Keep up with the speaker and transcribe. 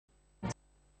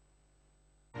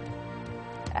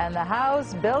and the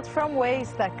house built from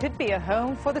waste that could be a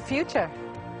home for the future.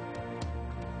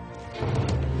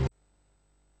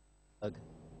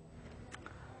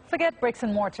 Forget bricks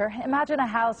and mortar. Imagine a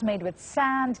house made with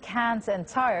sand, cans and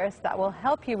tires that will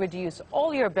help you reduce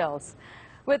all your bills.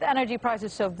 With energy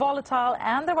prices so volatile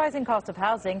and the rising cost of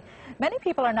housing, many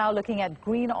people are now looking at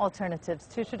green alternatives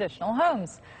to traditional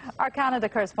homes. Our Canada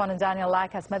correspondent Daniel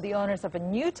Lack has met the owners of a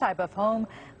new type of home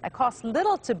that costs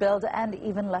little to build and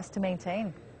even less to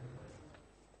maintain.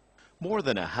 More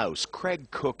than a house, Craig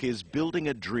Cook is building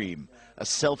a dream, a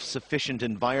self-sufficient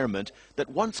environment that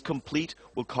once complete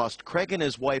will cost Craig and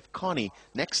his wife Connie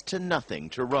next to nothing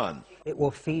to run. It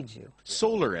will feed you.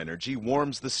 Solar energy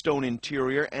warms the stone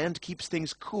interior and keeps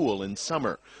things cool in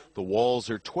summer. The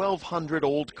walls are 1,200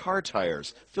 old car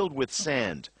tires filled with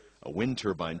sand. A wind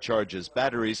turbine charges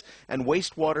batteries, and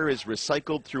wastewater is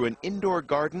recycled through an indoor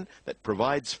garden that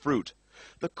provides fruit.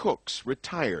 The Cooks,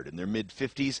 retired in their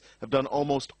mid-50s, have done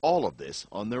almost all of this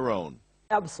on their own.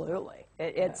 Absolutely.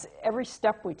 It's every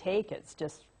step we take, it's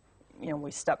just,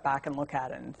 we step back and look at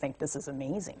it and think this is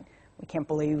amazing. We can't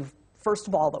believe, first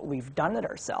of all, that we've done it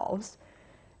ourselves.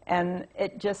 And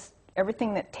it just,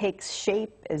 everything that takes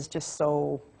shape is just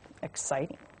so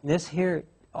exciting. This here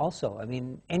also, I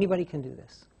mean, anybody can do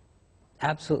this.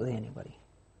 Absolutely anybody.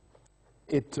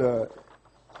 It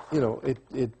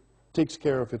takes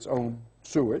care of its own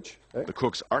sewage. The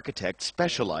Cook's architect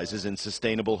specializes in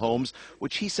sustainable homes,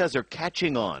 which he says are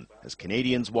catching on as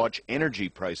Canadians watch energy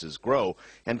prices grow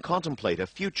and contemplate a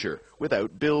future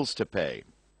without bills to pay.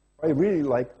 I really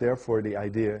like, therefore, the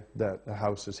idea that the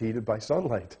house is heated by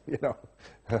sunlight.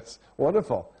 That's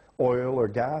wonderful. Oil or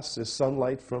gas is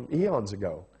sunlight from eons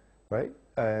ago, right?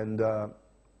 And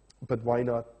but why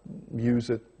not use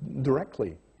it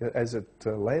directly as it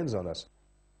lands on us?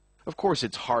 Of course,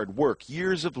 it's hard work,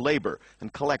 years of labor,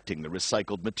 and collecting the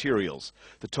recycled materials.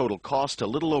 The total cost a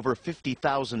little over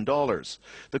 $50,000.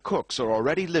 The Cooks are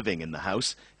already living in the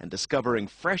house and discovering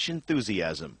fresh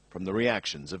enthusiasm from the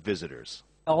reactions of visitors.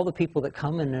 All the people that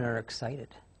come in are excited.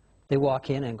 They walk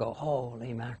in and go,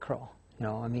 holy mackerel.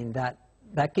 I mean, that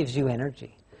gives you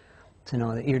energy to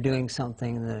know that you're doing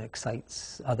something that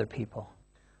excites other people.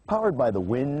 Powered by the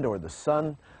wind or the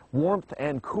sun, warmth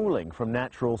and cooling from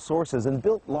natural sources, and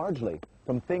built largely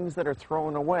from things that are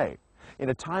thrown away. In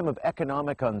a time of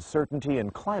economic uncertainty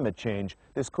and climate change,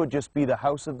 this could just be the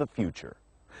house of the future.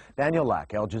 Daniel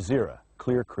Lack, Al Jazeera,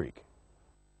 Clear Creek.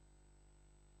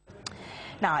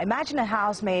 Now, imagine a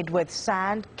house made with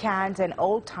sand, cans and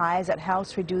old tires that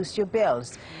helps reduce your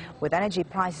bills. With energy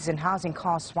prices and housing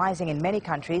costs rising in many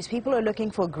countries, people are looking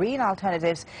for green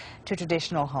alternatives to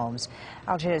traditional homes.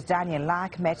 Al Jazeera's Daniel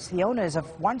Lack met the owners of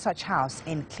one such house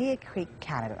in Clear Creek,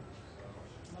 Canada.